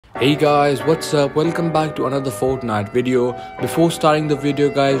Hey guys, what's up? Welcome back to another Fortnite video. Before starting the video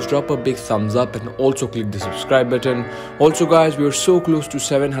guys, drop a big thumbs up and also click the subscribe button. Also guys, we are so close to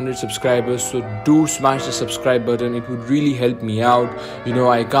 700 subscribers, so do smash the subscribe button. It would really help me out.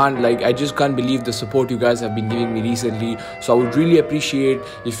 I just can't believe the support you guys have been giving me recently. So I would really appreciate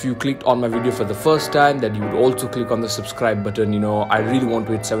if you clicked on my video for the first time, that you would also click on the subscribe button. I really want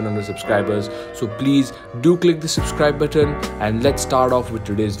to hit 700 subscribers. So please do click the subscribe button and let's start off with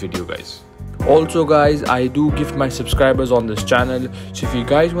today's video guys. Also guys, I do gift my subscribers on this channel, so if you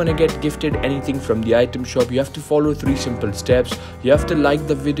guys want to get gifted anything from the item shop, you have to follow 3 simple steps. You have to like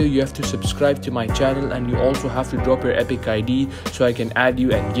the video, you have to subscribe to my channel, and you also have to drop your epic ID so I can add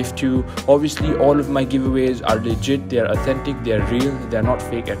you and gift you. Obviously all of my giveaways are legit, they are authentic, they are real, they are not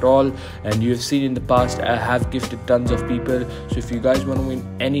fake at all, and you have seen in the past I have gifted tons of people. So if you guys want to win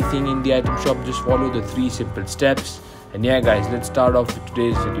anything in the item shop, just follow the 3 simple steps. And yeah guys, let's start off with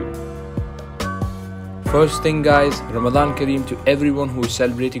today's video. First thing guys, Ramadan Kareem to everyone who is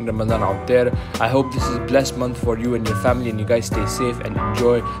celebrating Ramadan out there. I hope this is a blessed month for you and your family, and you guys stay safe and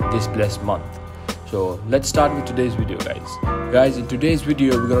enjoy this blessed month. So let's start with today's video guys. In today's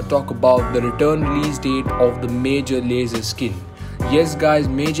video we're going to talk about the return release date of the majorlazer skin. Yes guys,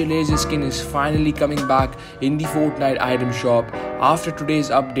 majorlazer skin is finally coming back in the Fortnite item shop. After today's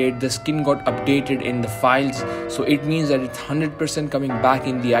update, the skin got updated in the files, so it means that it's 100% coming back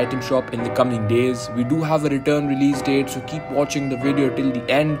in the item shop in the coming days. We do have a return release date, so keep watching the video till the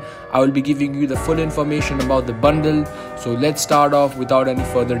end. I will be giving you the full information about the bundle. So let's start off without any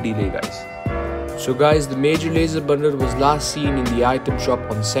further delay guys. So guys, the majorlazer bundle was last seen in the item shop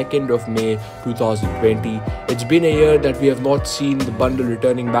on 2nd of May 2020. It's been a year that we have not seen the bundle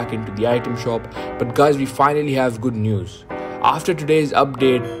returning back into the item shop, but guys, we finally have good news. After today's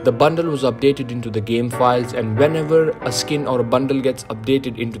update, the bundle was updated into the game files, and whenever a skin or a bundle gets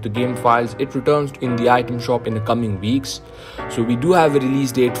updated into the game files, it returns in the item shop in the coming weeks. So we do have a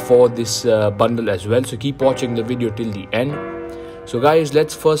release date for this bundle as well, so keep watching the video till the end. So guys,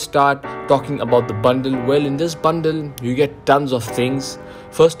 let's first start talking about the bundle. Well, in this bundle you get tons of things.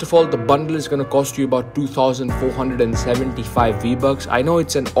 First of all, the bundle is going to cost you about 2,475 V-Bucks. I know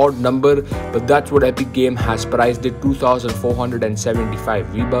it's an odd number, but that's what Epic Game has priced it, 2,475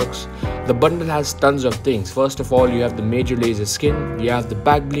 V-Bucks. The bundle has tons of things. First of all, you have the majorlazer skin, you have the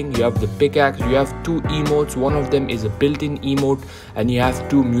back bling, you have the pickaxe, you have 2 emotes, one of them is a built-in emote, and you have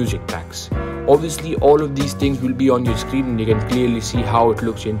 2 music packs. Obviously all of these things will be on your screen and you can clearly see how it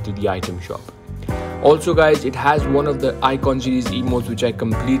looks into the item shop. Also guys, it has one of the icon series emotes which I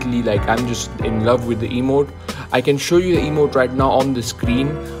completely like. I'm just in love with the emote. I can show you the emote right now on the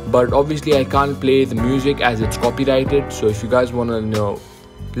screen, but obviously I can't play the music as it's copyrighted. So if you guys want to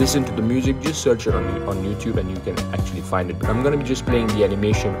listen to the music, just search it on YouTube and you can actually find it. But I'm going to be just playing the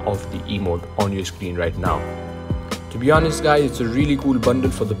animation of the emote on your screen right now. To be honest guys, it's a really cool bundle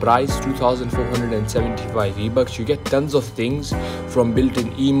for the price, 2,475 V-Bucks. You get tons of things, from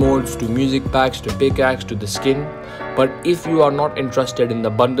built-in emotes to music packs to pickaxe to the skin. But if you are not interested in the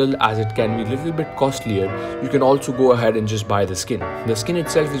bundle, as it can be a little bit costlier, you can also go ahead and just buy the skin. The skin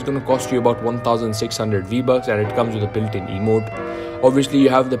itself is going to cost you about 1,600 V-Bucks, and it comes with a built-in emote. Obviously you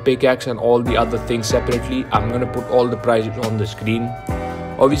have the pickaxe and all the other things separately. I'm going to put all the prices on the screen.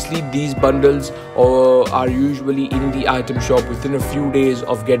 Obviously these bundles are usually in the item shop within a few days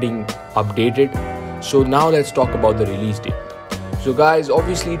of getting updated. So now let's talk about the release date. So guys,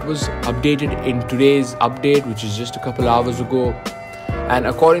 obviously it was updated in today's update, which is just a couple hours ago. And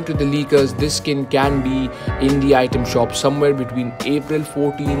according to the leakers, this skin can be in the item shop somewhere between April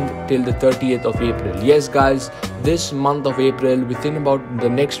 14th till the 30th of April. Yes guys, this month of April, within about the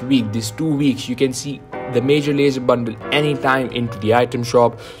next week, these 2 weeks, you can see the majorlazer bundle anytime into the item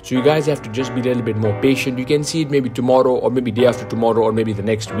shop. So you guys have to just be a little bit more patient. You can see it maybe tomorrow, or maybe day after tomorrow, or maybe the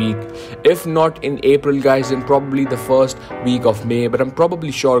next week. If not in April guys, then probably the first week of May. But I'm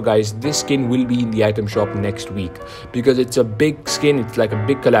probably sure guys, this skin will be in the item shop next week, because it's a big skin. It's like a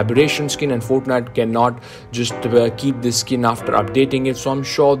big collaboration skin, and Fortnite cannot just keep this skin after updating it. So I'm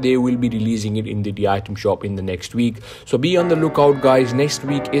sure they will be releasing it in the item shop in the next week. So be on the lookout guys. Next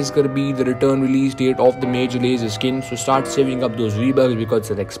week is going to be the return release date of the majorlazer skin, so start saving up those V-Bucks because it's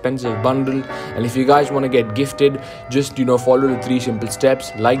an expensive bundle. And if you guys want to get gifted, just follow the 3 simple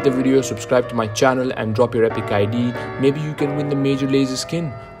steps: like the video, subscribe to my channel, and drop your epic ID. Maybe you can win the majorlazer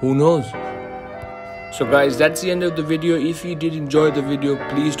skin, who knows. So guys, that's the end of the video. If you did enjoy the video,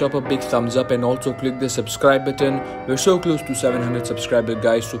 please drop a big thumbs up and also click the subscribe button. We're so close to 700 subscribers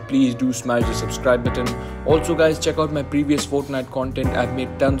guys, so please do smash the subscribe button. Also guys, check out my previous Fortnite content. I've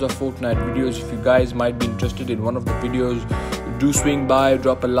made tons of Fortnite videos. If you guys might be interested in one of the videos, do swing by,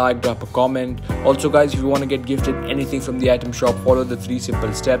 drop a like, drop a comment. Also guys, if you want to get gifted anything from the item shop, follow the 3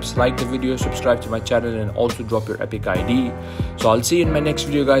 simple steps: like the video, subscribe to my channel, and also drop your epic ID. So I'll see you in my next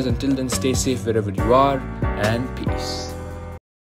video guys. Until then, stay safe wherever you are, and peace.